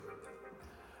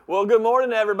Well, good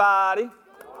morning, everybody.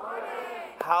 Good morning.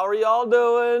 How are y'all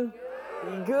doing?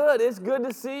 Good. It's good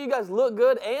to see you guys look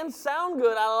good and sound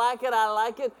good. I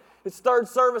like it. It's third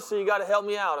service, so you got to help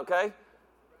me out, okay?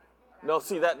 No,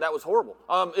 see, that was horrible.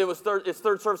 It's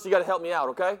third service, so you got to help me out,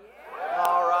 okay?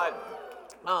 All right.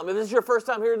 If this is your first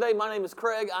time here today, my name is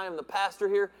Craig. I am the pastor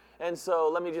here. And so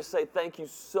let me just say thank you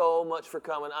so much for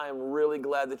coming. I am really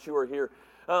glad that you are here.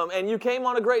 And you came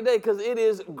on a great day because it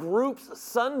is Groups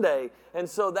Sunday. And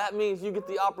so that means you get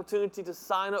the opportunity to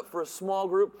sign up for a small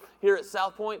group here at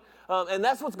South Point. And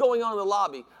that's what's going on in the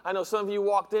lobby. I know some of you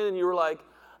walked in and you were like,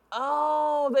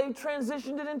 oh, they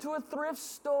transitioned it into a thrift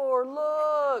store.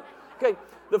 Look. Okay,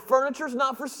 the furniture's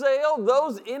not for sale.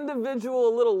 Those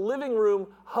individual little living room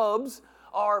hubs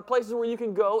are places where you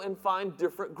can go and find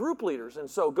different group leaders. And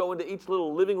so go into each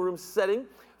little living room setting,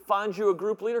 find you a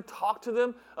group leader, talk to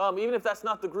them. Even if that's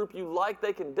not the group you like,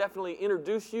 they can definitely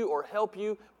introduce you or help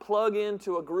you plug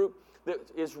into a group that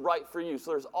is right for you.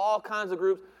 So there's all kinds of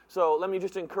groups. So let me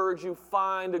just encourage you,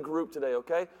 find a group today,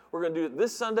 okay? We're going to do it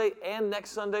this Sunday and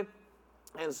next Sunday.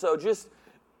 And so just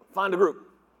find a group.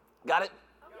 Got it?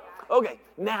 Okay,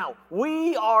 now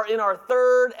we are in our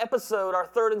third episode, our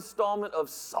third installment of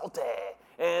Salty.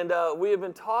 And we have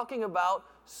been talking about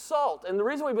salt. And the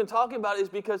reason we've been talking about it is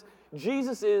because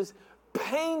Jesus is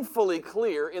painfully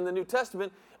clear in the New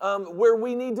Testament where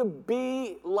we need to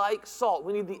be like salt.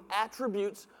 We need the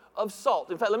attributes of salt.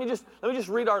 In fact, let me just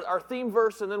read our theme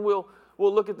verse, and then we'll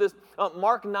look at this.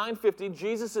 Mark 9:50,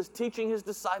 Jesus is teaching his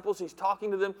disciples. He's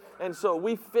talking to them, and so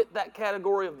we fit that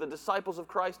category of the disciples of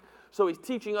Christ. So he's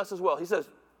teaching us as well. He says,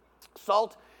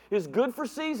 salt is good for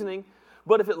seasoning,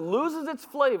 but if it loses its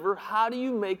flavor, how do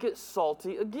you make it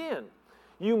salty again?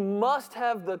 You must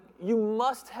have that was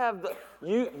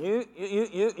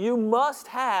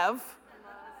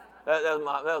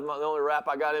the only rap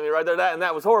I got in me right there, and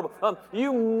that was horrible.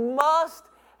 You must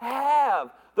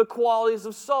have the qualities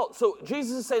of salt. So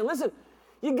Jesus is saying, listen,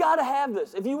 you got to have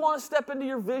this. If you want to step into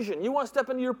your vision, you want to step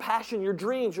into your passion, your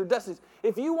dreams, your destinies,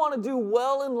 if you want to do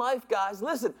well in life, guys,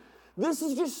 listen, this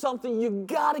is just something you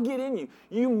got to get in you.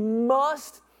 You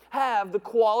must have the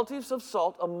qualities of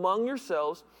salt among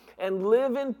yourselves and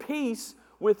live in peace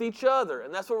with each other.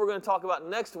 And that's what we're going to talk about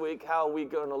next week, how we're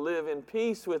going to live in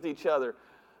peace with each other.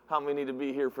 How many need to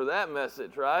be here for that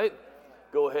message, right?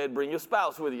 Go ahead, bring your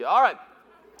spouse with you. All right.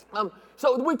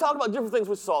 So we talked about different things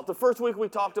with salt. The first week we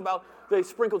talked about they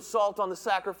sprinkled salt on the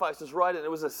sacrifices, right? And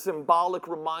it was a symbolic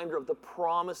reminder of the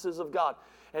promises of God.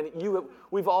 And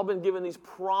we've all been given these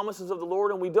promises of the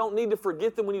Lord, and we don't need to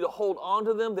forget them. We need to hold on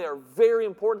to them. They are very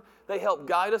important. They help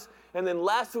guide us. And then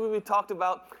last week we talked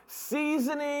about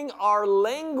seasoning our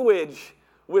language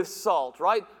with salt,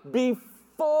 right?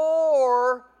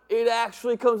 Before it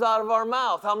actually comes out of our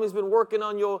mouth. How many's been working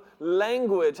on your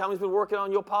language? How many's been working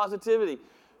on your positivity?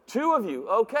 2 of you.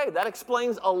 Okay, that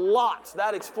explains a lot.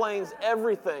 That explains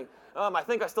everything. I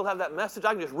think I still have that message.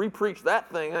 I can just re-preach that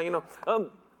thing,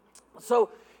 So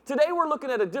today we're looking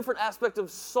at a different aspect of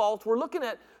salt. We're looking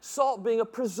at salt being a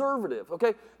preservative,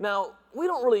 okay? Now, we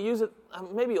don't really use it,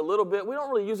 maybe a little bit. We don't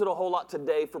really use it a whole lot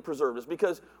today for preservatives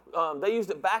because they used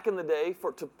it back in the day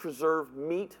to preserve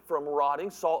meat from rotting.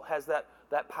 Salt has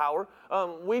that power.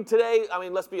 Today,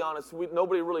 let's be honest,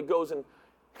 nobody really goes and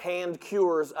hand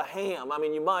cures a ham.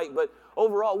 You might, but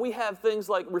overall, we have things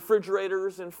like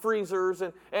refrigerators and freezers,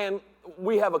 and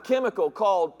we have a chemical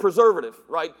called preservative,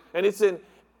 right? And it's in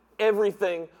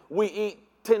everything we eat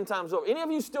 10 times over. Any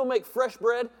of you still make fresh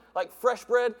bread? Like fresh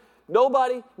bread?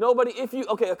 Nobody?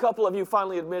 A couple of you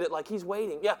finally admit it, like he's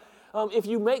waiting. Yeah. If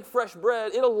you make fresh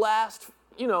bread, it'll last,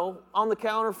 on the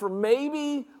counter for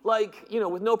maybe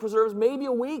with no preservatives, maybe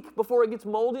a week before it gets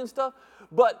moldy and stuff.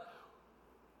 But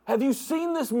have you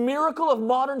seen this miracle of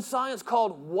modern science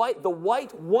called the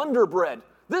white Wonder Bread?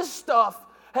 This stuff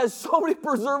has so many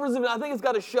preservatives in it. I think it's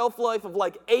got a shelf life of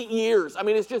 8 years.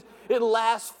 It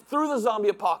lasts through the zombie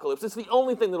apocalypse. It's the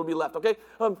only thing that'll be left, okay?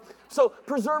 So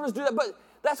preservatives do that, but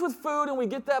that's with food, and we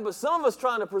get that, but some of us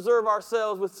trying to preserve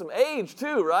ourselves with some age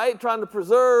too, right? Trying to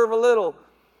preserve a little,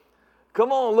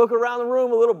 come on, look around the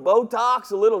room, a little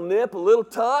Botox, a little nip, a little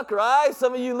tuck, right?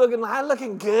 Some of you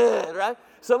looking good, right?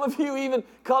 Some of you even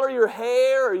color your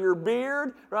hair or your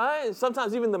beard, right? And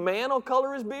sometimes even the man will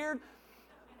color his beard.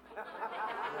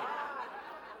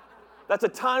 That's a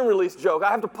time release joke.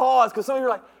 I have to pause because some of you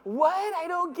are like, what? I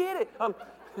don't get it.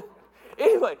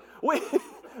 Anyway, we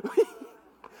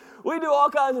do all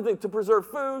kinds of things to preserve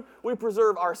food. We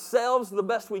preserve ourselves the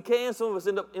best we can. Some of us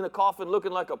end up in a coffin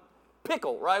looking like a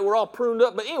pickle, right? We're all pruned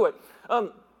up. But anyway,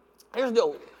 here's the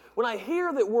deal. when I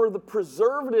hear that we're the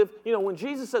preservative, when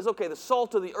Jesus says, okay, the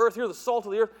salt of the earth, you're the salt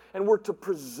of the earth, and we're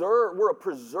a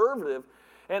preservative.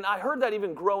 And I heard that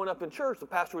even growing up in church. The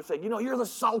pastor would say, you're the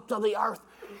salt of the earth.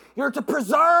 You're to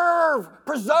preserve.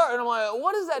 And I'm like,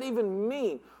 what does that even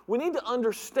mean? We need to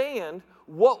understand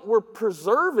what we're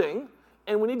preserving,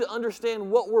 and we need to understand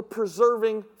what we're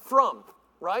preserving from,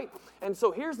 right? And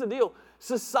so here's the deal.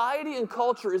 Society and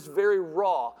culture is very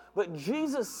raw, but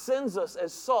Jesus sends us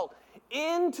as salt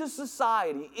into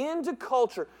society, into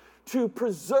culture, to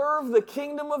preserve the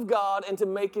kingdom of God and to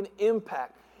make an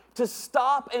impact, to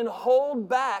stop and hold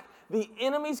back the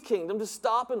enemy's kingdom, to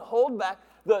stop and hold back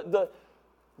the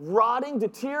rotting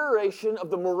deterioration of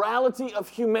the morality of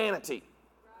humanity.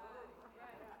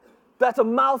 That's a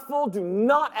mouthful. Do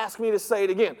not ask me to say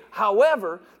it again.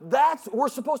 However, we're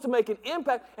supposed to make an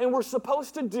impact, and we're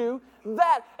supposed to do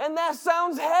that. And that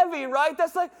sounds heavy, right?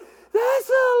 That's a lot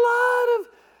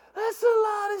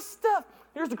of stuff.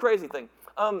 Here's the crazy thing.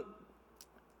 And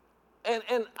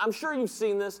I'm sure you've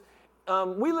seen this.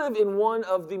 We live in one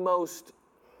of the most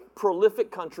prolific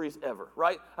countries ever,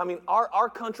 right? I mean, our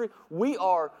country, we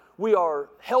are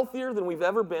healthier than we've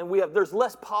ever been. There's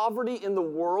less poverty in the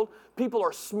world. People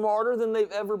are smarter than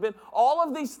they've ever been. All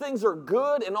of these things are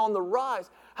good and on the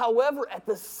rise. However, at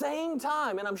the same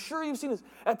time, and I'm sure you've seen this,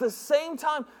 at the same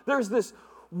time, there's this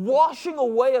washing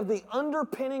away of the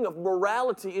underpinning of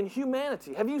morality in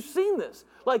humanity. Have you seen this?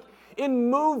 Like in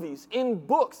movies, in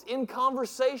books, in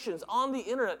conversations, on the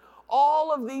internet,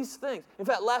 all of these things. In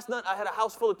fact, last night I had a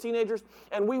house full of teenagers,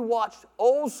 and we watched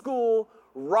old school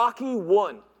Rocky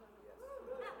 1.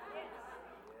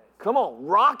 Come on,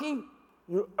 Rocky,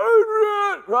 you're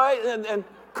Adrian, right? And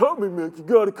cut me, Mick, you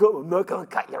gotta cut me. I'm not gonna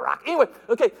cut you, Rocky. Anyway,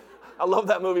 okay, I love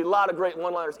that movie, a lot of great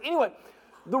one-liners. Anyway,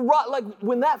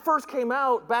 when that first came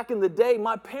out back in the day,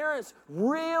 my parents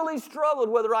really struggled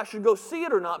whether I should go see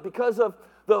it or not because of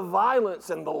the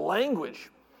violence and the language.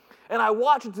 And I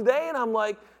watch it today, and I'm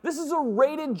like, this is a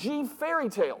rated G fairy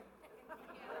tale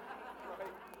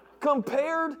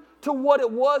compared to what it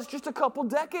was just a couple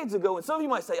decades ago. And some of you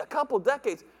might say, a couple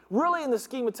decades. Really, in the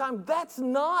scheme of time, that's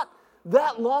not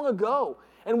that long ago.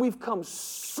 And we've come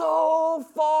so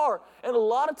far. And a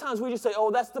lot of times we just say,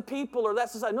 oh, that's the people or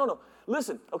that's society. No.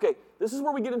 Listen, okay, this is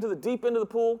where we get into the deep end of the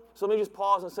pool. So let me just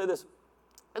pause and say this.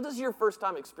 If this is your first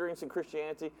time experiencing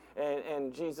Christianity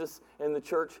and Jesus and the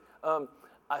church,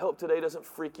 I hope today doesn't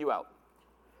freak you out.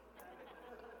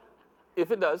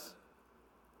 If it does,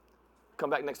 come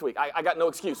back next week. I got no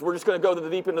excuse. We're just going to go to the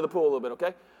deep end of the pool a little bit,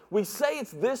 okay? We say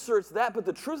it's this or it's that, but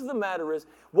the truth of the matter is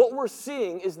what we're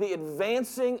seeing is the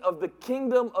advancing of the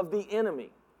kingdom of the enemy.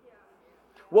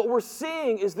 What we're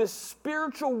seeing is this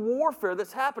spiritual warfare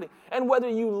that's happening. And whether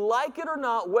you like it or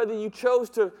not, whether you chose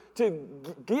to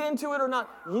get into it or not,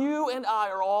 you and I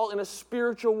are all in a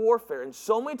spiritual warfare. And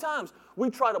so many times we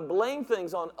try to blame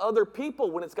things on other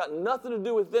people when it's got nothing to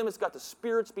do with them. It's got the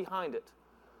spirits behind it.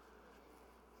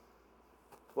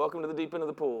 Welcome to the deep end of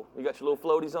the pool. You got your little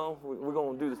floaties on? We're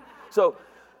going to do this. So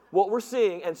what we're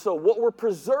seeing, and so what we're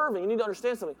preserving, you need to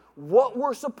understand something. What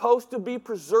we're supposed to be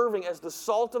preserving as the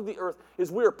salt of the earth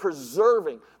is we are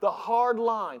preserving the hard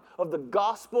line of the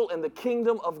gospel and the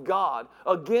kingdom of God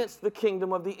against the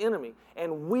kingdom of the enemy.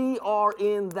 And we are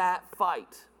in that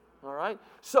fight. All right?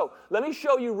 So let me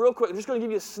show you real quick. I'm just going to give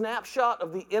you a snapshot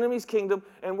of the enemy's kingdom,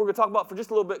 and we're going to talk about for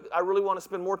just a little bit. I really want to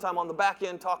spend more time on the back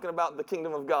end talking about the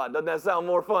kingdom of God. Doesn't that sound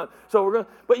more fun? So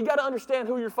but you got to understand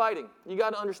who you're fighting. You got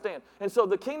to understand. And so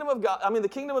the kingdom of God, the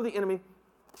kingdom of the enemy,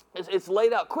 it's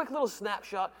laid out. Quick little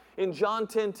snapshot in John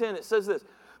 10:10. It says this: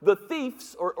 the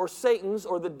thief's or Satan's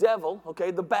or the devil, okay,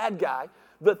 the bad guy,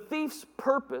 the thief's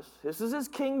purpose, this is his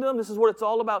kingdom, this is what it's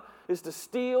all about, is to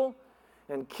steal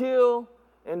and kill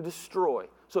and destroy.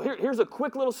 So here's a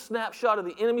quick little snapshot of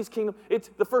the enemy's kingdom.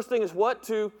 The first thing is what?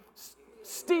 To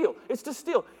steal. It's to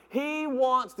steal.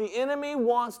 The enemy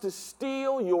wants to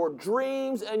steal your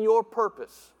dreams and your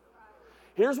purpose.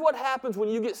 Here's what happens when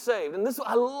you get saved. And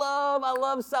I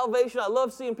love salvation. I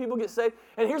love seeing people get saved.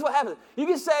 And here's what happens. You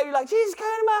get saved, you're like, Jesus, come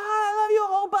into my heart. I love you a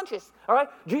whole bunches. All right?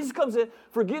 Jesus comes in,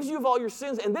 forgives you of all your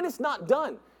sins, and then it's not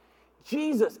done.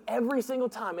 Jesus, every single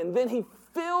time. And then he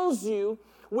fills you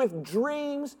with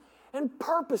dreams and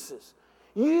purposes.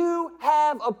 You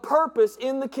have a purpose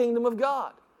in the kingdom of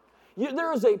God.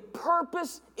 There is a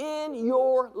purpose in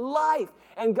your life.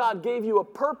 And God gave you a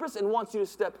purpose and wants you to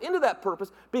step into that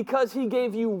purpose because he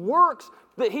gave you works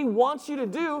that he wants you to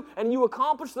do, and you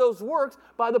accomplish those works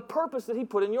by the purpose that he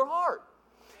put in your heart.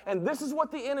 And this is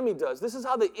what the enemy does. This is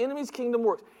how the enemy's kingdom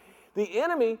works. The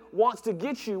enemy wants to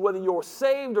get you, whether you're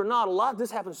saved or not.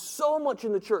 This happens so much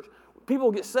in the church.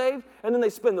 People get saved, and then they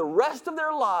spend the rest of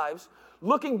their lives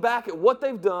looking back at what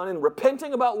they've done and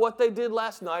repenting about what they did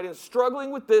last night and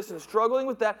struggling with this and struggling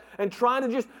with that and trying to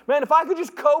just, man, if I could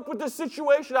just cope with this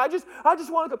situation, I just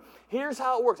want to cope. Here's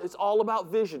how it works. It's all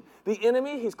about vision. The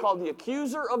enemy, he's called the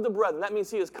accuser of the brethren. That means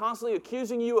he is constantly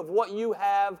accusing you of what you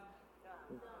have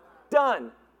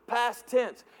done. Past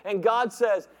tense. And God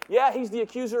says, yeah, he's the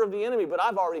accuser of the enemy, but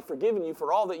I've already forgiven you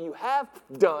for all that you have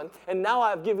done, and now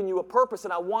I've given you a purpose,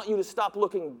 and I want you to stop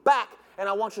looking back, and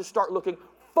I want you to start looking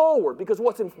forward, because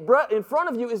what's in front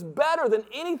of you is better than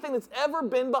anything that's ever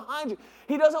been behind you.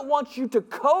 He doesn't want you to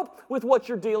cope with what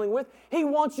you're dealing with. He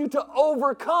wants you to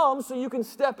overcome so you can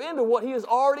step into what he has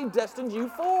already destined you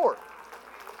for.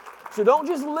 So don't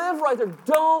just live right there.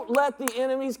 Don't let the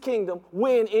enemy's kingdom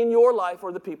win in your life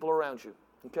or the people around you.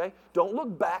 Okay? Don't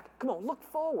look back. Come on, look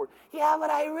forward. Yeah, but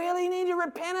I really need to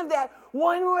repent of that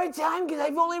one more time because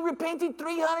I've only repented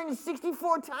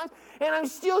 364 times and I'm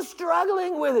still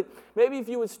struggling with it. Maybe if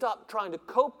you would stop trying to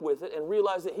cope with it and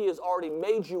realize that he has already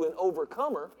made you an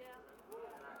overcomer,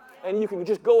 and you can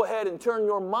just go ahead and turn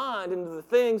your mind into the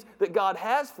things that God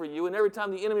has for you, and every time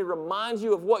the enemy reminds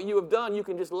you of what you have done, you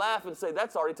can just laugh and say,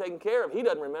 that's already taken care of. He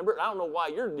doesn't remember it. I don't know why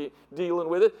you're dealing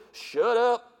with it. Shut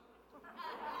up.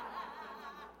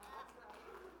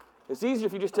 It's easier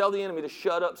if you just tell the enemy to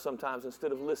shut up sometimes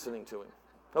instead of listening to him.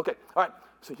 Okay, all right,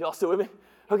 so y'all still with me?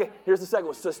 Okay, here's the second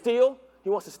one. So steal, he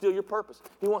wants to steal your purpose.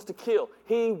 He wants to kill.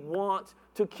 He wants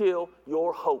to kill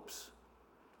your hopes.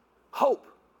 Hope.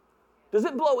 Does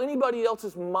it blow anybody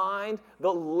else's mind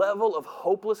the level of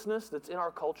hopelessness that's in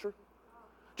our culture?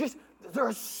 Just, there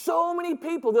are so many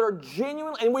people that are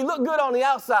genuine, and we look good on the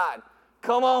outside.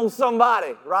 Come on,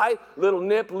 somebody, right? Little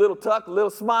nip, little tuck,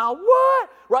 little smile. What?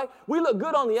 Right? We look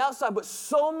good on the outside, but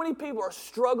so many people are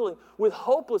struggling with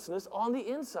hopelessness on the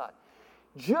inside.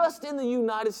 Just in the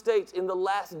United States, in the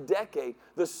last decade,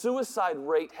 the suicide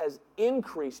rate has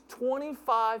increased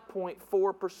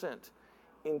 25.4%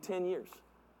 in 10 years.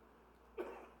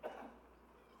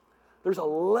 There's a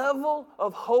level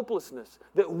of hopelessness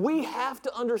that we have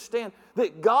to understand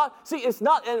that God, see, it's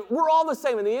not, and we're all the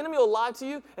same, and the enemy will lie to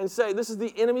you and say, this is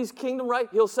the enemy's kingdom, right?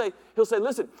 He'll say,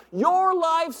 listen, your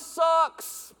life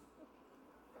sucks,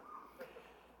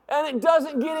 and it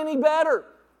doesn't get any better.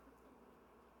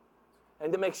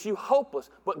 And it makes you hopeless.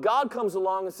 But God comes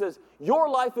along and says, your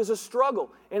life is a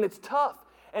struggle, and it's tough.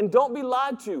 And don't be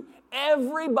lied to.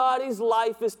 Everybody's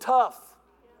life is tough.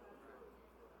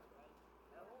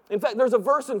 In fact, there's a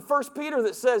verse in 1 Peter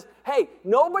that says, hey,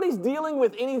 nobody's dealing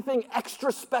with anything extra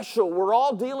special. We're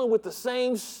all dealing with the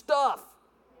same stuff.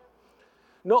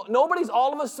 Nobody's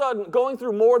all of a sudden going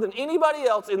through more than anybody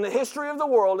else in the history of the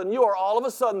world, and you are all of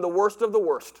a sudden the worst of the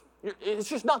worst. It's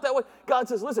just not that way. God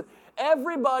says, listen,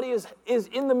 everybody is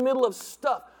in the middle of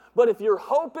stuff. But if your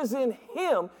hope is in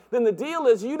him, then the deal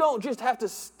is you don't just have to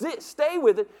stay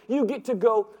with it. You get to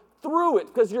go through it,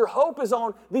 because your hope is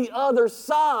on the other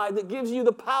side that gives you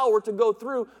the power to go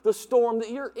through the storm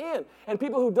that you're in. And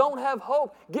people who don't have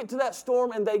hope get to that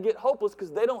storm and they get hopeless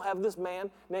because they don't have this man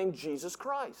named Jesus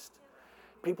Christ.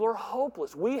 People are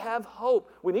hopeless. We have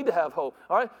hope. We need to have hope.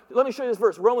 All right? Let me show you this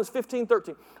verse, Romans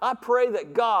 15:13. I pray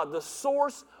that God, the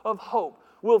source of hope,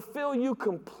 will fill you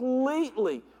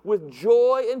completely with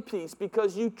joy and peace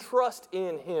because you trust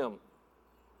in him.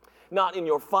 Not in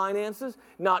your finances,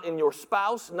 not in your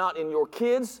spouse, not in your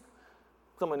kids.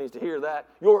 Someone needs to hear that.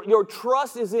 Your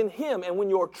trust is in him, and when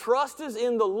your trust is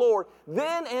in the Lord,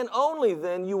 then and only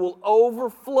then you will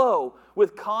overflow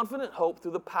with confident hope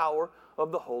through the power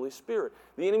of the Holy Spirit.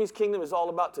 The enemy's kingdom is all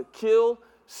about to kill,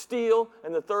 steal,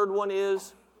 and the third one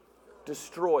is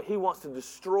destroy. He wants to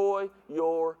destroy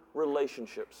your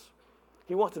relationships.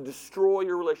 He wants to destroy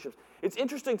your relationships. It's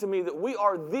interesting to me that we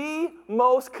are the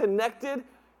most connected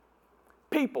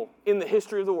people in the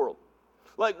history of the world.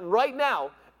 Like right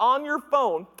now, on your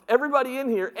phone, everybody in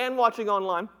here and watching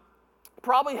online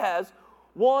probably has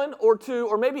one or two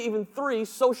or maybe even 3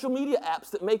 social media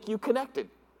apps that make you connected.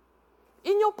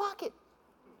 In your pocket.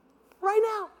 Right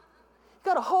now. You've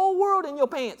got a whole world in your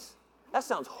pants. That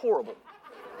sounds horrible.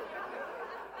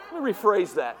 Let me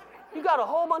rephrase that. You got a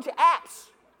whole bunch of apps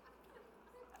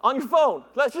on your phone.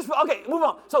 Okay, move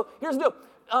on. So here's the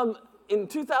deal. In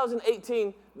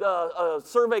 2018, a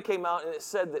survey came out and it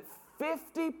said that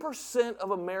 50%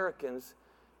 of Americans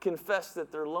confess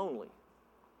that they're lonely.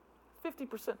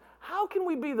 50%. How can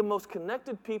we be the most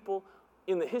connected people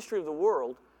in the history of the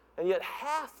world, and yet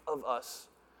half of us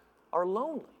are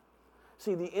lonely?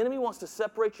 See, the enemy wants to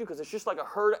separate you because it's just like a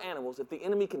herd of animals. If the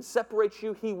enemy can separate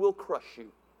you, he will crush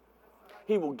you.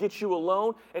 He will get you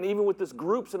alone. And even with this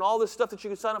groups and all this stuff that you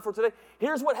can sign up for today,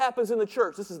 here's what happens in the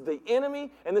church. This is the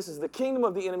enemy, and this is the kingdom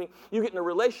of the enemy. You get in a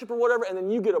relationship or whatever, and then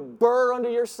you get a burr under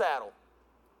your saddle.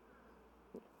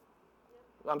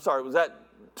 I'm sorry, was that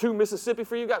too Mississippi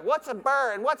for you guys? What's a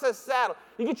burr and what's a saddle?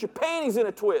 You get your panties in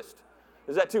a twist.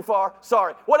 Is that too far?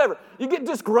 Sorry. Whatever. You get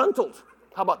disgruntled.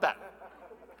 How about that?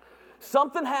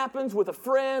 Something happens with a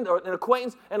friend or an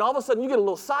acquaintance, and all of a sudden you get a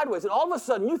little sideways, and all of a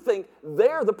sudden you think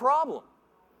they're the problem.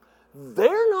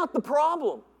 They're not the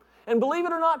problem. And believe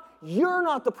it or not, you're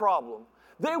not the problem.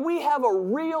 We have a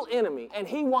real enemy, and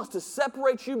he wants to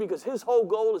separate you because his whole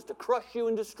goal is to crush you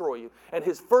and destroy you. And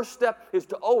his first step is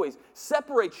to always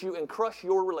separate you and crush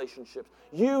your relationships.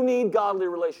 You need godly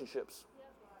relationships.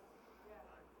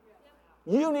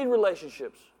 You need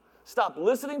relationships. Stop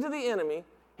listening to the enemy,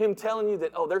 him telling you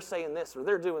that, oh, they're saying this or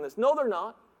they're doing this. No, they're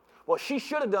not. Well, she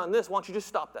should have done this. Why don't you just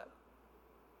stop that?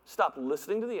 Stop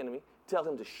listening to the enemy. Tell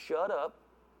him to shut up.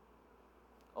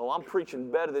 Oh, I'm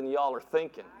preaching better than y'all are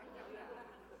thinking.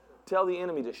 Tell the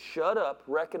enemy to shut up.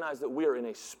 Recognize that we are in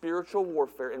a spiritual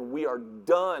warfare and we are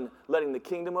done letting the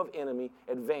kingdom of enemy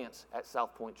advance at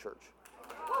South Point Church.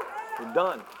 We're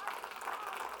done.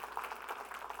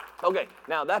 Okay,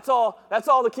 now that's all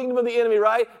the kingdom of the enemy,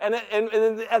 right? And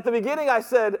at the beginning I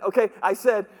said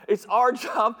it's our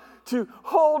job to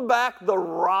hold back the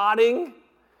rotting,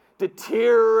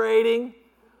 deteriorating,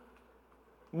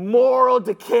 moral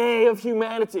decay of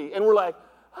humanity. And we're like,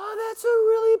 oh, that's a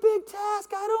really big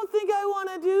task. I don't think I want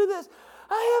to do this.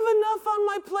 I have enough on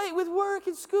my plate with work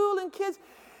and school and kids.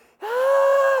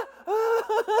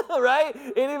 Right?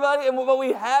 Anybody? But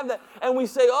we have that. And we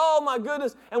say, oh my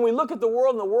goodness. And we look at the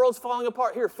world and the world's falling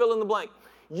apart. Here, fill in the blank.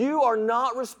 You are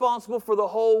not responsible for the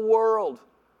whole world,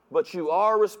 but you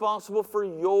are responsible for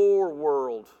your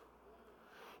world.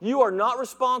 You are not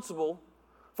responsible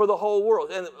for the whole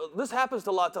world. And this happens to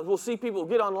a lot of times. We'll see people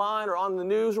get online or on the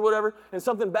news or whatever, and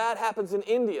something bad happens in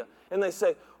India. And they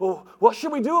say, well, what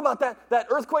should we do about that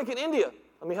earthquake in India?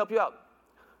 Let me help you out.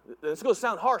 It's going to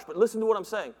sound harsh, but listen to what I'm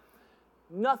saying.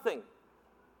 Nothing.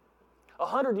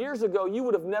 100 years ago, you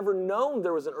would have never known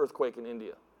there was an earthquake in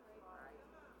India.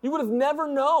 You would have never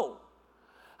known.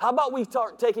 How about we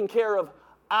start taking care of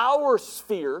our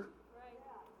sphere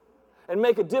and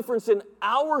make a difference in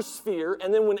our sphere,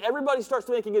 and then when everybody starts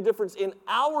making a difference in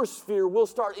our sphere, we'll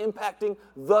start impacting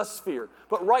the sphere.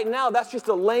 But right now, that's just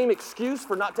a lame excuse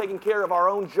for not taking care of our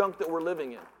own junk that we're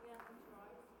living in.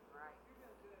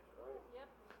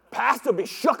 Pastor be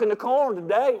shucking the corn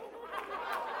today.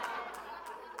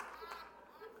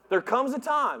 There comes a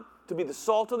time to be the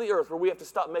salt of the earth where we have to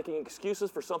stop making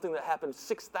excuses for something that happened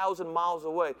 6,000 miles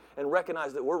away and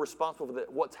recognize that we're responsible for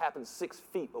what's happened 6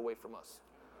 feet away from us.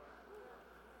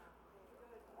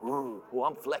 Ooh, well,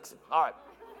 I'm flexing. All right.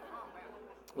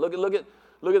 Look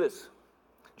at this.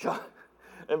 John,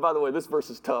 and by the way, this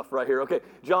verse is tough right here. Okay,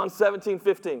 John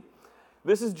 17:15.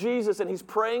 This is Jesus, and he's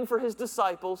praying for his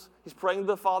disciples. He's praying to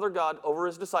the Father God over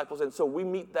his disciples, and so we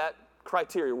meet that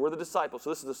criteria. We're the disciples,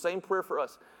 so this is the same prayer for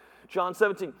us. John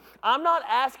 17. I'm not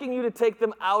asking you to take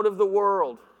them out of the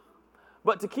world,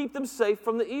 but to keep them safe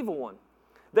from the evil one.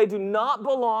 They do not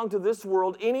belong to this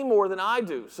world any more than I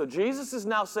do. So Jesus is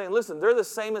now saying, listen, they're the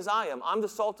same as I am. I'm the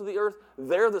salt of the earth.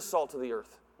 They're the salt of the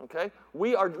earth. Okay?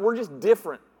 We're just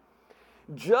different.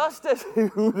 Just as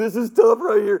this is tough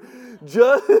right here.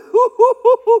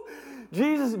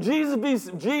 Jesus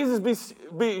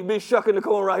be shucking the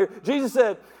corn right here. Jesus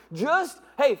said,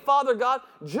 hey, Father God,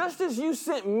 just as you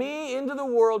sent me into the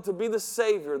world to be the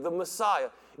Savior, the Messiah,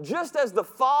 just as the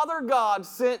Father God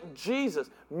sent Jesus,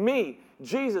 me,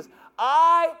 Jesus,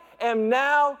 I am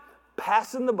now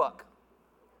passing the buck.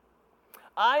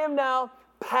 I am now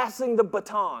passing the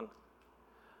baton.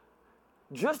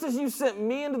 Just as you sent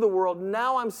me into the world,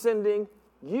 now I'm sending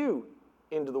you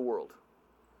into the world.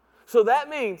 So that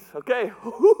means, okay,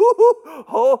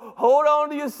 hold on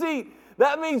to your seat.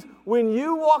 That means when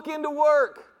you walk into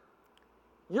work,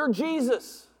 you're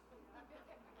Jesus.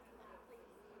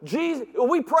 Jesus,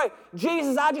 we pray,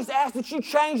 Jesus, I just ask that you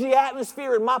change the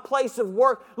atmosphere in my place of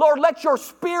work. Lord, let your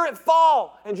spirit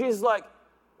fall. And Jesus is like,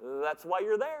 that's why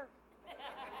you're there.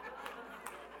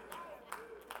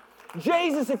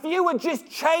 Jesus, if you would just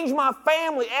change my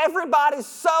family, everybody's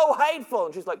so hateful.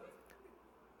 And she's like,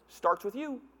 starts with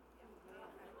you.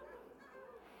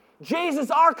 Jesus,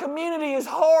 our community is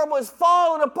horrible, it's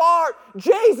falling apart.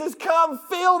 Jesus, come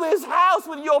fill this house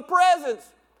with your presence.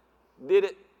 Did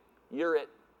it. You're it.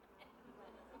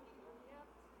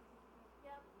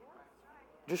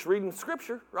 Just reading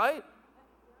Scripture, right?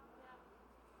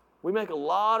 We make a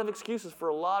lot of excuses for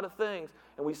a lot of things,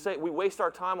 and we waste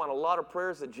our time on a lot of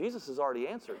prayers that Jesus has already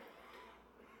answered.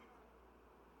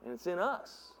 and it's in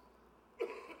us.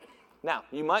 Now,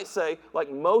 you might say,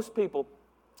 like most people,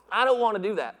 I don't want to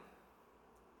do that.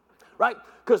 Right?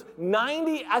 Because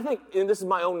I think, and this is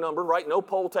my own number, right? No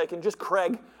poll taken, just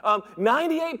Craig.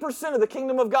 98% of the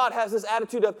kingdom of God has this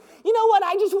attitude of, you know what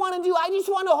I just want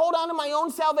to hold on to my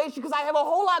own salvation because I have a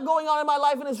whole lot going on in my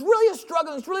life and it's really a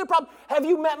struggle, it's really a problem. Have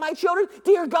you met my children?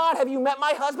 Dear God, have you met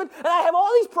my husband? And I have all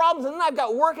these problems and then I've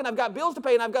got work and I've got bills to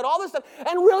pay and I've got all this stuff.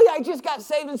 And really, I just got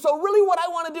saved. And so really what I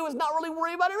want to do is not really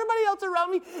worry about everybody else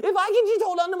around me. If I can just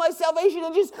hold on to my salvation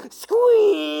and just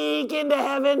squeak into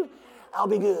heaven, I'll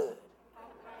be good.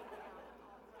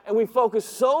 And we focus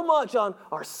so much on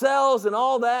ourselves and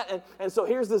all that. And so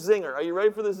here's the zinger. Are you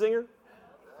ready for the zinger?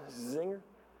 Zinger.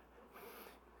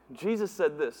 Jesus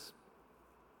said this.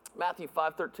 Matthew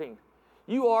 5:13.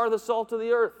 You are the salt of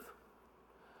the earth.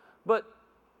 But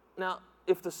now,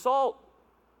 if the salt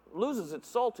loses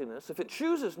its saltiness, if it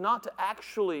chooses not to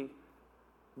actually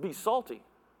be salty,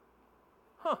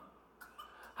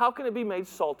 how can it be made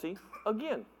salty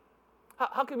again?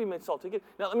 How can it be made salty again?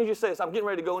 Now, let me just say this. I'm getting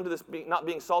ready to go into this not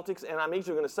being salty, and I'm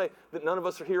easily going to say that none of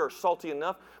us here are salty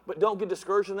enough, but don't get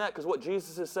discouraged in that, because what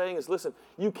Jesus is saying is, listen,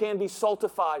 you can be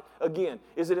saltified again.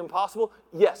 Is it impossible?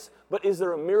 Yes. But is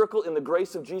there a miracle in the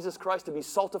grace of Jesus Christ to be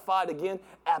saltified again?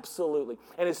 Absolutely.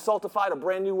 And is saltified a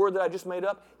brand new word that I just made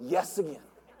up? Yes again.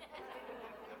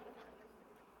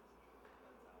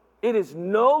 It is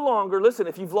no longer, listen,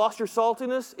 if you've lost your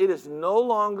saltiness, it is no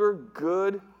longer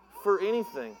good for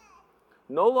anything.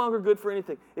 No longer good for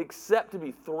anything except to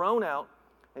be thrown out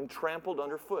and trampled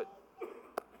underfoot.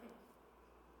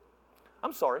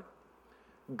 I'm sorry.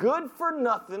 Good for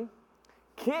nothing,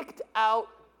 kicked out,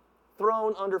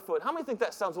 thrown underfoot. How many think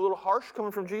that sounds a little harsh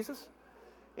coming from Jesus?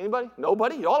 Anybody?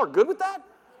 Nobody? Y'all are good with that?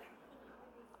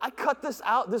 I cut this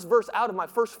verse out of my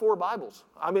first 4 Bibles.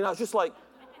 I mean, I was just like,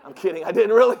 I'm kidding. I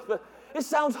didn't really. But it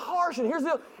sounds harsh, and here's the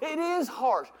deal. It is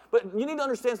harsh. But you need to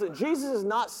understand that Jesus is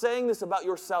not saying this about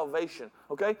your salvation,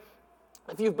 okay?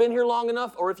 If you've been here long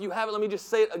enough, or if you haven't, let me just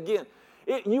say it again.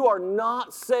 You are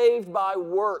not saved by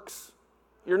works.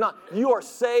 You're not. You are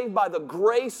saved by the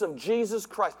grace of Jesus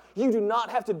Christ. You do not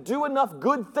have to do enough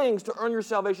good things to earn your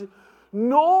salvation,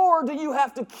 nor do you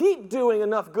have to keep doing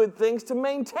enough good things to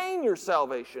maintain your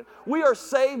salvation. We are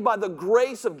saved by the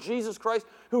grace of Jesus Christ,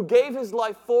 who gave his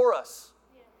life for us.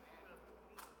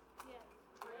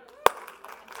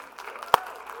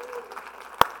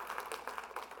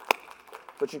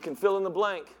 But you can fill in the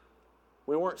blank.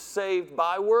 We weren't saved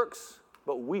by works,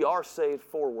 but we are saved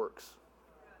for works.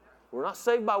 We're not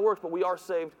saved by works, but we are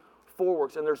saved for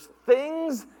works. And there's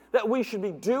things that we should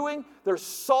be doing. There's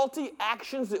salty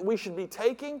actions that we should be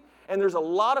taking. And there's a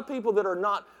lot of people that are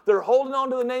not. They're holding on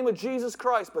to the name of Jesus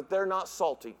Christ, but they're not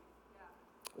salty.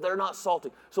 They're not salty.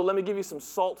 So let me give you some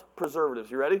salt preservatives.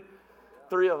 You ready?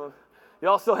 3 of them.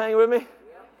 Y'all still hanging with me?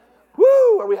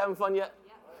 Woo! Are we having fun yet?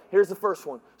 Here's the first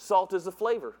one. Salt is a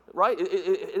flavor, right?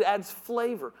 It adds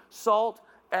flavor. Salt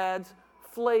adds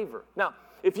flavor. Now,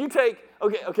 if you take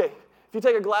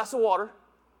a glass of water,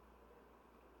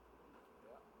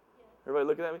 everybody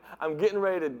looking at me? I'm getting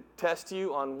ready to test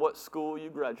you on what school you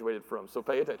graduated from, so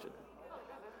pay attention.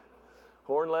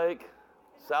 Horn Lake,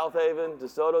 South Haven,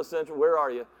 DeSoto Central, where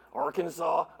are you?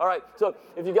 Arkansas. All right, so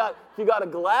if you got a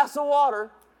glass of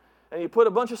water and you put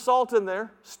a bunch of salt in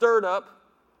there, stirred up,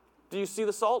 do you see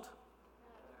the salt?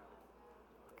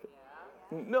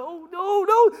 No.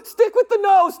 Stick with the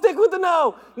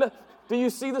no. No. Do you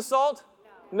see the salt?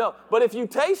 No. But if you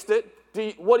taste it,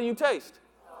 what do you taste?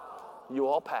 You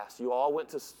all passed. You all went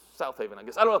to South Haven, I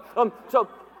guess. I don't know. So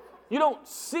you don't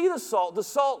see the salt. The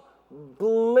salt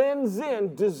blends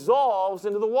in, dissolves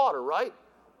into the water, right?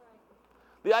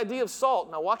 The idea of salt,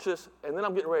 now watch this, and then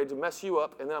I'm getting ready to mess you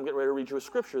up, and then I'm getting ready to read you a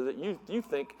scripture that you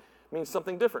think means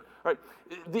something different. All right.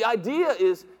 The idea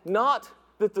is not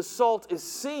that the salt is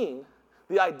seen.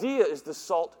 The idea is the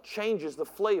salt changes the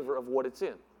flavor of what it's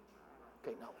in.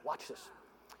 Okay, now watch this.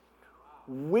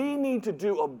 We need to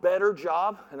do a better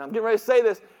job, and I'm getting ready to say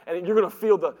this, and you're going to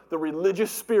feel the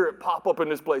religious spirit pop up in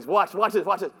this place. Watch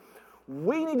this.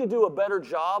 We need to do a better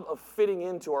job of fitting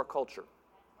into our culture.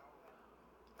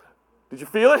 Did you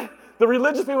feel it? The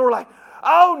religious people were like,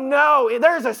 oh no,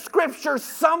 there's a scripture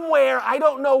somewhere. I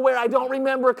don't know where. I don't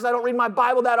remember because I don't read my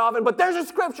Bible that often. But there's a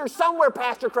scripture somewhere,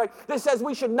 Pastor Craig, that says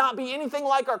we should not be anything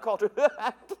like our culture.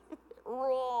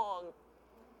 Wrong.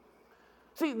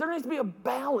 See, there needs to be a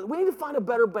balance. We need to find a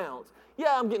better balance.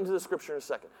 Yeah, I'm getting to the scripture in a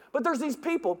second. But there's these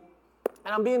people,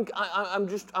 and I'm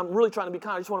really trying to be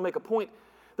kind. I just want to make a point.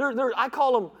 I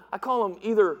call them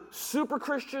either super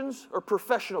Christians or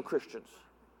professional Christians.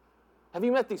 Have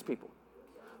you met these people?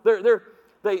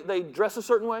 They dress a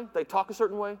certain way, they talk a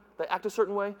certain way, they act a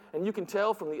certain way, and you can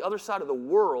tell from the other side of the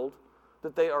world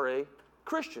that they are a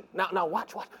Christian. Now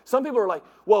watch. Some people are like,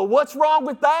 well, what's wrong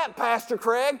with that, Pastor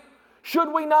Craig?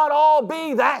 Should we not all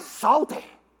be that salty?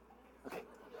 Okay.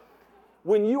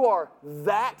 When you are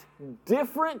that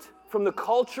different from the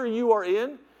culture you are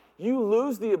in, you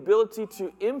lose the ability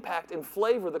to impact and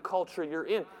flavor the culture you're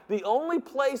in. The only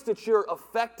place that you're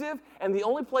effective and the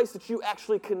only place that you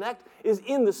actually connect is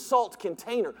in the salt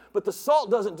container. But the salt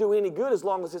doesn't do any good as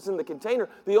long as it's in the container.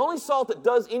 The only salt that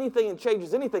does anything and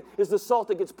changes anything is the salt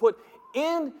that gets put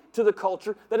into the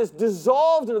culture, that is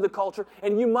dissolved into the culture,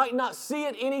 and you might not see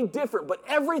it any different, but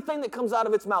everything that comes out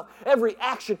of its mouth, every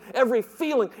action, every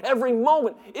feeling, every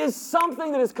moment is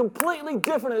something that is completely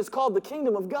different, and it's called the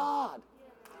kingdom of God.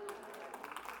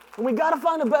 And we got to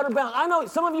find a better balance. I know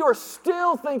some of you are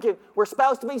still thinking we're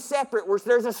supposed to be separate.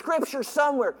 There's a scripture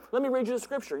somewhere. Let me read you the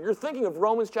scripture. You're thinking of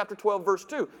Romans chapter 12, verse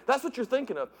 2. That's what you're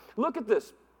thinking of. Look at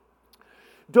this.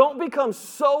 Don't become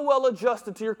so well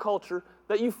adjusted to your culture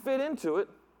that you fit into it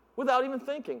without even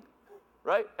thinking,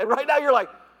 right? And right now you're like,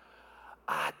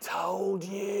 I told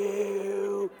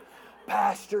you,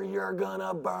 Pastor, you're going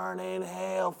to burn in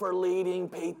hell for leading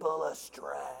people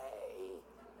astray.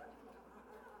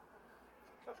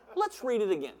 Let's read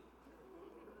it again.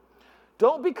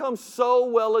 Don't become so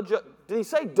well adjusted. Did he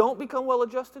say don't become well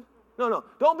adjusted? No.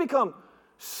 Don't become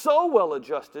so well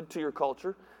adjusted to your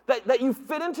culture that you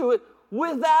fit into it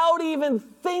without even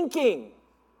thinking.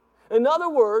 In other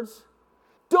words,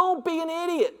 don't be an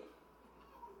idiot.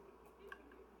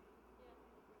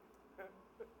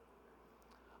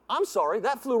 I'm sorry,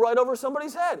 that flew right over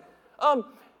somebody's head.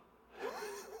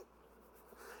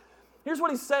 Here's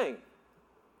what he's saying.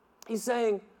 He's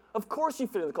saying, of course you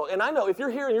fit into the culture. And I know if you're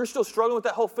here and you're still struggling with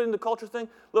that whole fit into culture thing,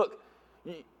 look,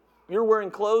 you're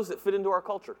wearing clothes that fit into our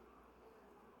culture.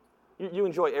 You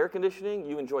enjoy air conditioning,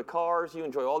 you enjoy cars, you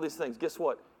enjoy all these things. Guess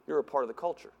what? You're a part of the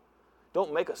culture.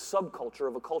 Don't make a subculture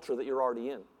of a culture that you're already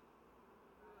in.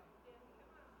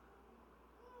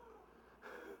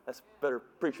 That's better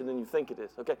preaching than you think it is,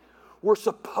 okay? We're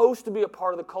supposed to be a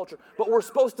part of the culture, but we're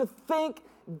supposed to think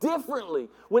differently.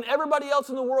 When everybody else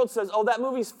in the world says, oh, that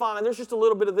movie's fine, there's just a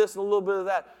little bit of this and a little bit of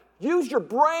that, use your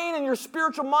brain and your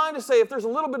spiritual mind to say, if there's a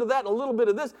little bit of that and a little bit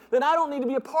of this, then I don't need to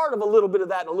be a part of a little bit of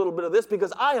that and a little bit of this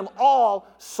because I am all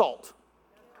salt.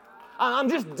 I'm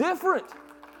just different.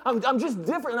 I'm just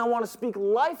different, and I want to speak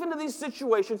life into these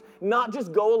situations, not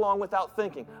just go along without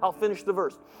thinking. I'll finish the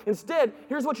verse. Instead,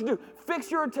 here's what you do. Fix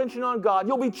your attention on God.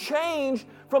 You'll be changed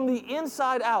from the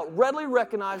inside out. Readily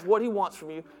recognize what He wants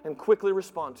from you and quickly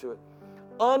respond to it.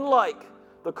 Unlike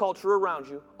the culture around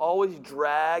you, always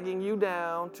dragging you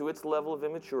down to its level of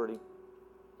immaturity,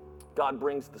 God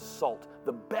brings the salt,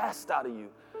 the best out of you,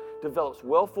 develops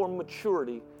well-formed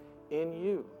maturity in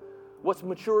you. What's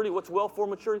maturity? What's well-formed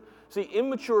maturity? See,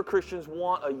 immature Christians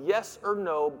want a yes or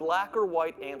no, black or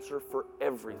white answer for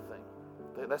everything.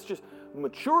 That's just,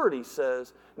 maturity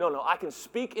says, no, I can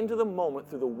speak into the moment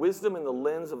through the wisdom and the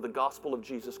lens of the gospel of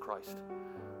Jesus Christ.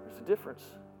 There's a difference.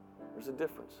 There's a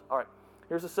difference. All right,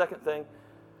 here's the second thing.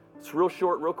 It's real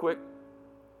short, real quick,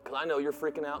 because I know you're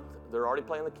freaking out. They're already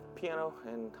playing the piano,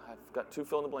 and I've got 2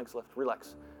 fill-in-the-blanks left.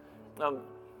 Relax.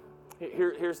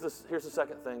 Here's the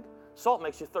second thing. Salt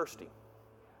makes you thirsty.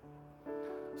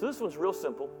 So this one's real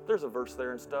simple. There's a verse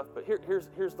there and stuff, but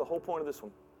here's the whole point of this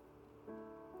one.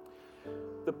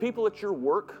 The people at your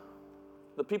work,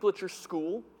 the people at your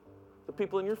school, the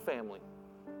people in your family,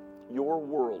 your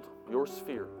world, your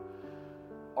sphere,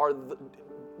 are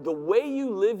the way you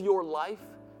live your life,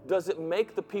 does it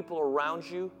make the people around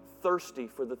you thirsty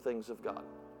for the things of God?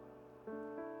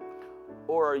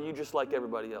 Or are you just like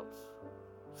everybody else?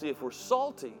 See, if we're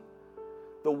salty,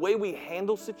 the way we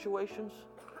handle situations,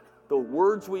 the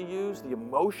words we use, the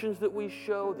emotions that we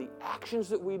show, the actions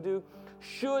that we do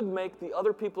should make the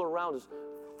other people around us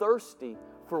thirsty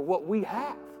for what we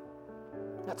have.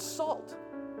 That's salt.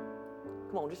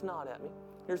 Come on, just nod at me.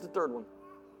 Here's the third one.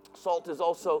 Salt is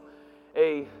also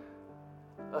a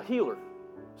healer.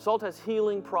 Salt has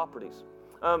healing properties.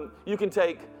 You can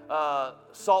take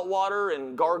salt water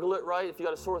and gargle it, right? If you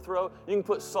got a sore throat, you can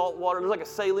put salt water. There's like a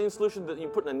saline solution that you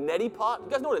put in a neti pot.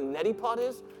 You guys know what a neti pot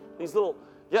is? These little,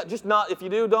 just not, if you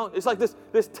do, don't. It's like this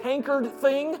tankard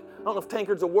thing. I don't know if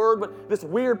tankard's a word, but this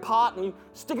weird pot, and you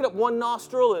stick it up one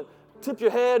nostril and tip your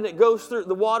head, and it goes through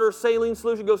the water, saline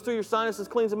solution goes through your sinuses,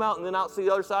 cleans them out, and then out to the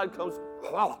other side comes,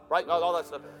 right? All that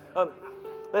stuff.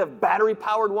 They have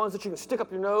battery-powered ones that you can stick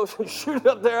up your nose and shoot it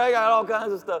up there. I got all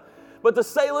kinds of stuff. But the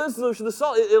saline solution, the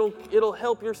salt, it'll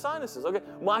help your sinuses, okay?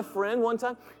 My friend one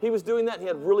time, he was doing that. He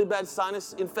had really bad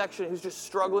sinus infection. He was just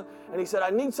struggling. And he said,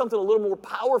 I need something a little more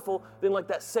powerful than like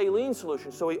that saline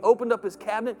solution. So he opened up his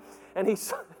cabinet, and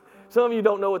some of you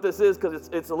don't know what this is because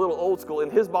it's a little old school,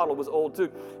 and his bottle was old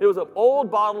too. It was an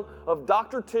old bottle of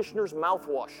Dr. Tishner's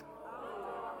mouthwash.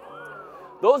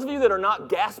 Those of you that are not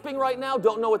gasping right now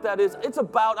don't know what that is. It's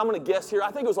about, I'm going to guess here,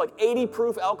 I think it was like 80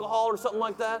 proof alcohol or something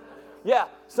like that. Yeah,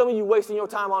 some of you wasting your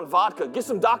time on vodka. Get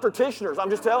some Dr. Tishner's, I'm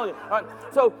just telling you. All right,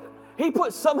 so he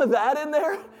put some of that in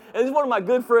there, and he's one of my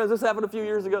good friends. This happened a few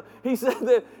years ago. He said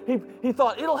that he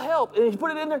thought it'll help, and he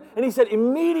put it in there, and he said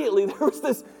immediately there was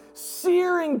this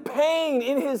searing pain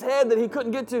in his head that he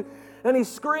couldn't get to, and he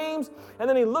screams, and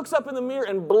then he looks up in the mirror,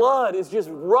 and blood is just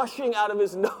rushing out of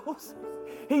his nose.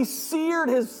 He seared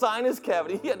his sinus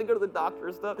cavity. He had to go to the doctor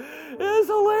and stuff. It's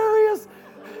hilarious.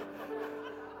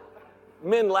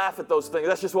 Men laugh at those things.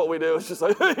 That's just what we do. It's just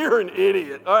like, you're an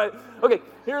idiot. All right. Okay,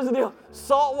 here's the deal.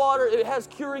 Salt water, it has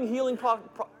curing, healing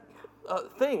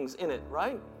things in it,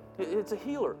 right? It's a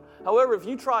healer. However, if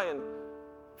you try and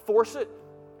force it,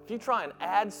 if you try and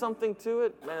add something to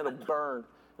it, man, it'll burn.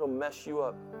 It'll mess you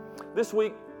up. This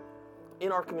week,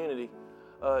 in our community,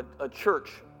 a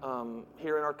church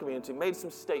here in our community made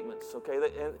some statements, okay?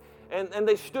 And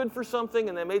they stood for something,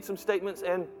 and they made some statements,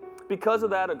 and because of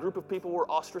that, a group of people were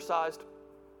ostracized,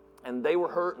 and they were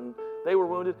hurt, and they were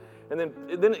wounded. And then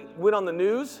it went on the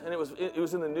news, and it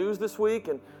was in the news this week,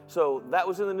 and so that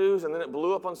was in the news, and then it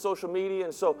blew up on social media,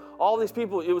 and so all these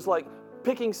people, it was like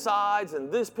picking sides,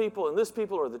 and this people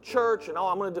are the church, and oh,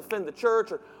 I'm going to defend the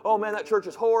church, or oh man, that church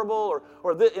is horrible,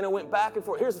 or this, and it went back and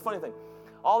forth. Here's the funny thing.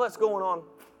 All that's going on,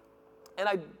 and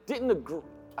I didn't agree,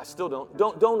 I still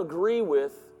don't agree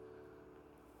with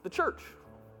the church.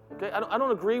 Okay, I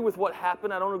don't agree with what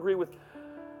happened. I don't agree with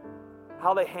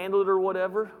how they handled it or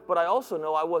whatever. But I also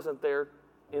know I wasn't there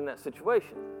in that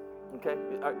situation. Okay,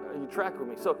 are you tracking with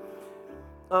me? So,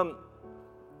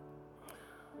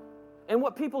 and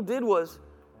what people did was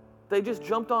they just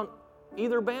jumped on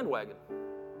either bandwagon,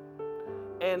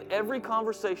 and every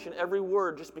conversation, every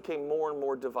word just became more and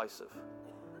more divisive.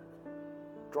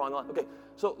 Drawing the line. Okay,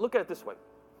 so look at it this way.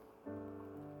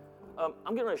 I'm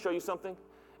getting ready to show you something.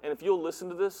 And if you'll listen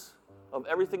to this, of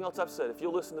everything else I've said, if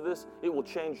you'll listen to this, it will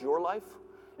change your life.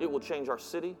 It will change our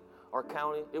city, our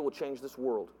county. It will change this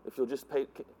world. If you'll just pay.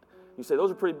 You say, those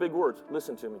are pretty big words.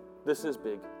 Listen to me. This is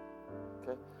big.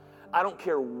 Okay? I don't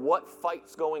care what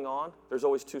fight's going on. There's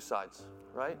always two sides,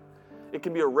 right? It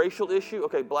can be a racial issue.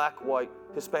 Okay, black, white,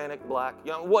 Hispanic, black,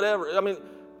 whatever. I mean,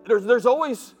 there's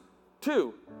always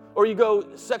two. Or you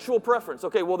go sexual preference.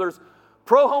 Okay, well, there's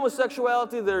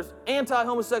pro-homosexuality, there's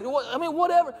anti-homosexual, I mean,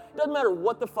 whatever. It doesn't matter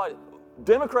what the fight is.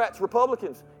 Democrats,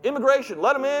 Republicans, immigration,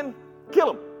 let them in,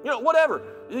 kill them, whatever.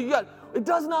 It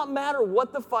does not matter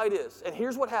what the fight is. And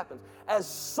here's what happens. As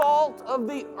salt of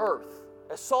the earth,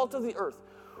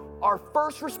 our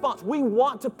first response, we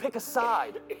want to pick a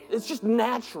side. It's just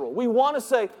natural. We want to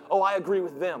say, oh, I agree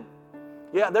with them.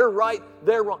 Yeah, they're right,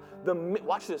 they're wrong.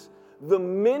 Watch this. The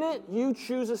minute you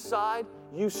choose a side,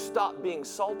 you stop being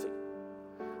salty.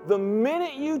 The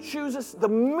minute you choose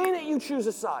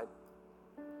a side,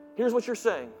 here's what you're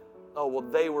saying. Oh, well,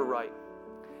 they were right.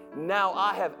 Now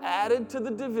I have added to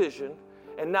the division,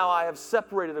 and now I have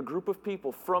separated a group of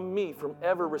people from me from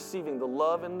ever receiving the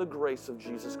love and the grace of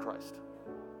Jesus Christ.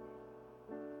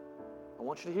 I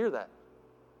want you to hear that.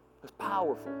 That's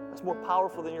powerful. That's more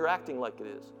powerful than you're acting like it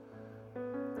is.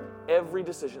 Every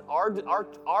decision.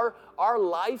 Our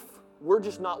life, we're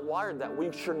just not wired that way.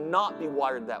 We should not be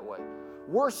wired that way.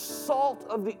 We're salt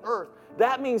of the earth.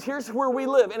 That means here's where we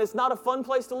live. And it's not a fun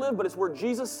place to live, but it's where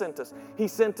Jesus sent us. He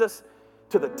sent us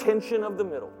to the tension of the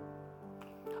middle.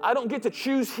 I don't get to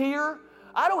choose here.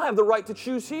 I don't have the right to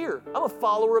choose here. I'm a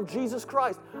follower of Jesus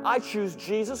Christ. I choose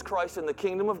Jesus Christ in the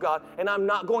kingdom of God, and I'm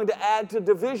not going to add to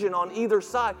division on either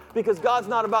side because God's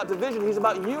not about division. He's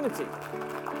about unity.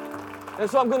 And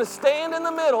so I'm going to stand in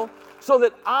the middle so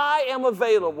that I am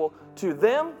available to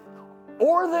them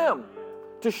or them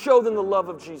to show them the love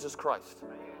of Jesus Christ.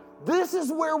 This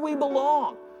is where we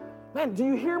belong. Man, do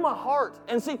you hear my heart?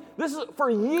 And see, this is for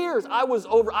years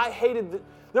I hated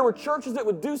there were churches that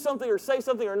would do something or say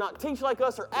something or not teach like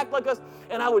us or act like us,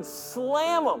 and I would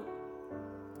slam them.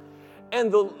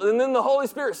 And then the Holy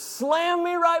Spirit slammed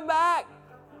me right back.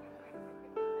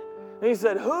 And He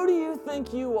said, who do you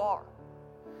think you are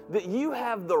that you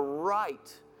have the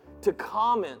right to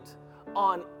comment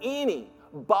on any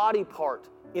body part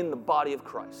in the body of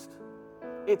Christ?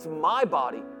 It's my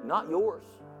body, not yours.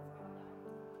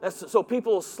 So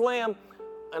people will slam,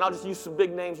 and I'll just use some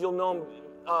big names. You'll know them.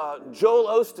 Joel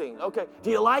Osteen. Okay,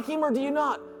 do you like him or do you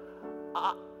not?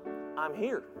 I'm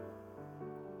here.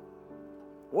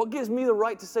 What gives me the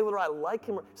right to say whether I like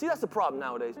him or... See, that's the problem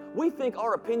nowadays. We think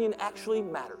our opinion actually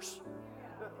matters.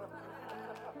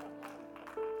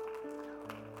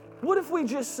 What if we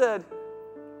just said,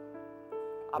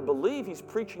 I believe he's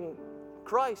preaching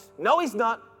Christ. No, he's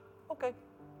not. Okay.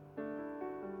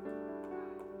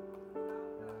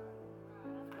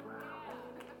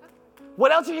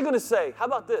 What else are you going to say? How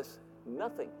about this?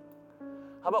 Nothing.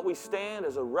 How about we stand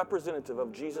as a representative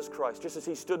of Jesus Christ, just as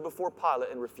he stood before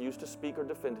Pilate and refused to speak or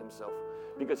defend himself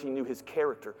because he knew his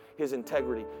character, his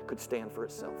integrity could stand for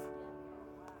itself.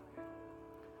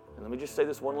 And let me just say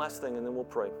this one last thing and then we'll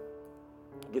pray.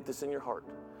 Get this in your heart.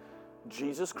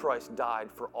 Jesus Christ died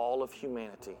for all of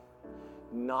humanity,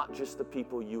 not just the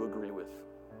people you agree with.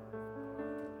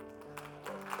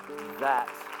 That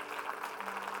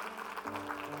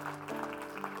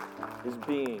is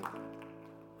being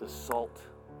the salt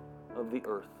of the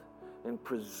earth and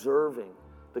preserving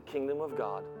the kingdom of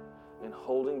God and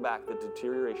holding back the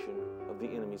deterioration of the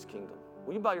enemy's kingdom.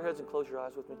 Will you bow your heads and close your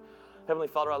eyes with me? Heavenly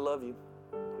Father, I love you.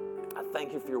 I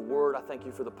thank you for your word. I thank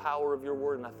you for the power of your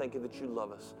word, and I thank you that you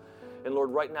love us. And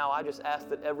Lord, right now, I just ask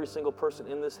that every single person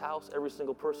in this house, every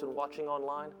single person watching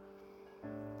online,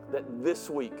 that this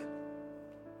week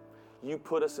you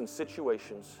put us in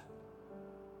situations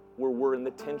where we're in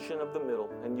the tension of the middle,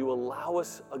 and you allow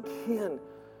us again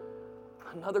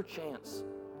another chance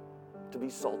to be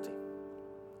salty,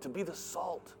 to be the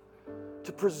salt,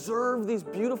 to preserve these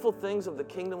beautiful things of the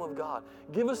kingdom of God.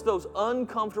 Give us those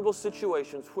uncomfortable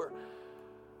situations where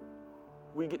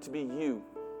we get to be you.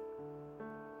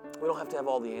 We don't have to have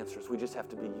all the answers. We just have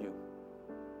to be you.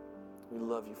 We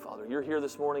love you, Father. You're here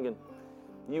this morning and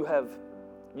you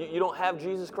don't have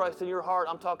Jesus Christ in your heart.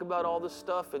 I'm talking about all this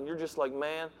stuff and you're just like,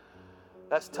 man,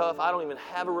 that's tough. I don't even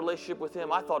have a relationship with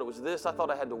him. I thought it was this. I thought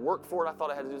I had to work for it. I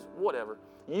thought I had to do this. Whatever.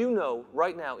 You know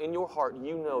right now in your heart,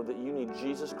 you know that you need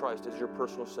Jesus Christ as your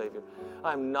personal Savior.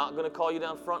 I'm not going to call you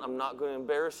down front. I'm not going to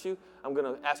embarrass you. I'm going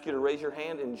to ask you to raise your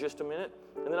hand in just a minute,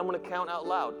 and then I'm going to count out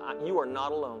loud. You are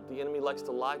not alone. The enemy likes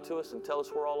to lie to us and tell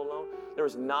us we're all alone. There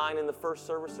was 9 in the first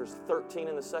service. There's 13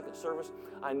 in the second service.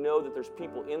 I know that there's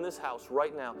people in this house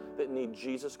right now that need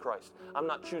Jesus Christ. I'm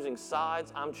not choosing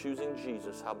sides. I'm choosing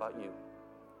Jesus. How about you?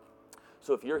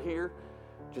 So if you're here,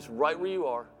 just right where you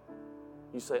are,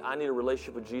 you say, I need a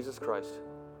relationship with Jesus Christ.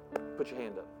 Put your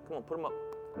hand up. Come on, put them up.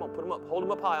 Come on, put them up. Hold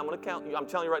them up high. I'm going to count you. I'm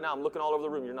telling you right now, I'm looking all over the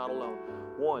room. You're not alone.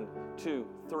 1, 2,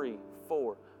 3,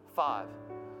 4, 5,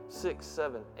 6,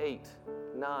 7, 8,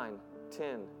 9,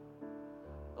 10,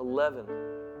 11.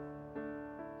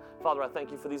 Father, I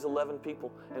thank you for these 11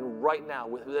 people. And right now,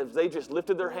 if they just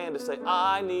lifted their hand to say,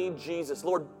 I need Jesus.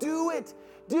 Lord, do it.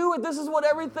 Do it. This is what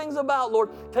everything's about, Lord.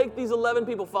 Take these 11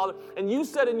 people, Father. And you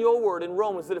said in your word in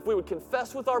Romans that if we would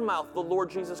confess with our mouth the Lord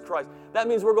Jesus Christ, that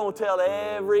means we're going to tell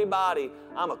everybody,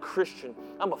 I'm a Christian.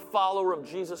 I'm a follower of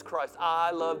Jesus Christ.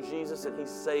 I love Jesus and he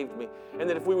saved me. And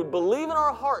that if we would believe in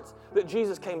our hearts that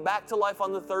Jesus came back to life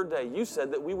on the third day, you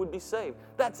said that we would be saved.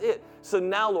 That's it. So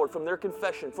now, Lord, from their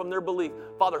confession, from their belief,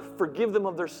 Father, forgive them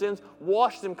of their sins,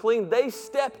 wash them clean. They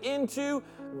step into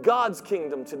God's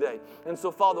kingdom today. And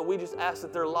so, Father, we just ask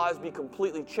that their lives be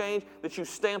completely changed, that you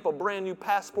stamp a brand new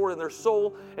passport in their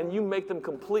soul, and you make them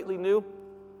completely new.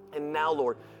 And now,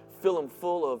 Lord, fill them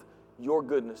full of your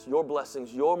goodness, your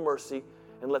blessings, your mercy,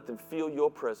 and let them feel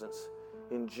your presence.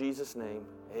 In Jesus' name,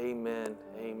 amen,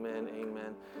 amen,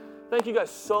 amen. Thank you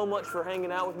guys so much for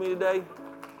hanging out with me today.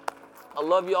 I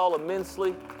love you all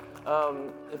immensely.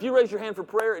 If you raise your hand for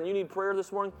prayer and you need prayer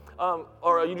this morning,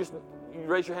 or you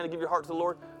raise your hand and give your heart to the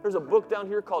Lord, there's a book down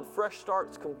here called Fresh Start.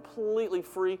 It's completely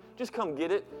free. Just come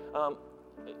get it. And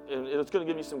it's going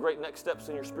to give you some great next steps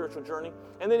in your spiritual journey.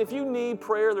 And then if you need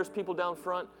prayer, there's people down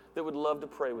front that would love to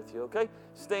pray with you, okay?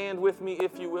 Stand with me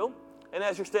if you will. And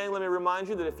as you're standing, let me remind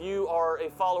you that if you are a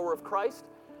follower of Christ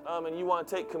and you want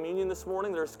to take communion this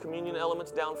morning, there's communion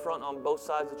elements down front on both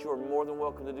sides that you are more than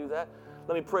welcome to do that.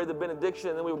 Let me pray the benediction,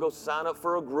 and then we will go sign up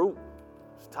for a group.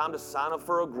 It's time to sign up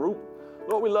for a group.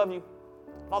 Lord, we love you.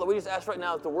 Father, we just ask right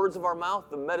now that the words of our mouth,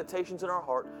 the meditations in our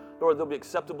heart, Lord, they'll be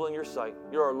acceptable in your sight.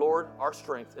 You're our Lord, our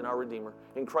strength, and our Redeemer.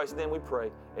 In Christ's name we pray.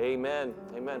 Amen.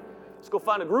 Amen. Let's go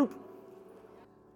find a group.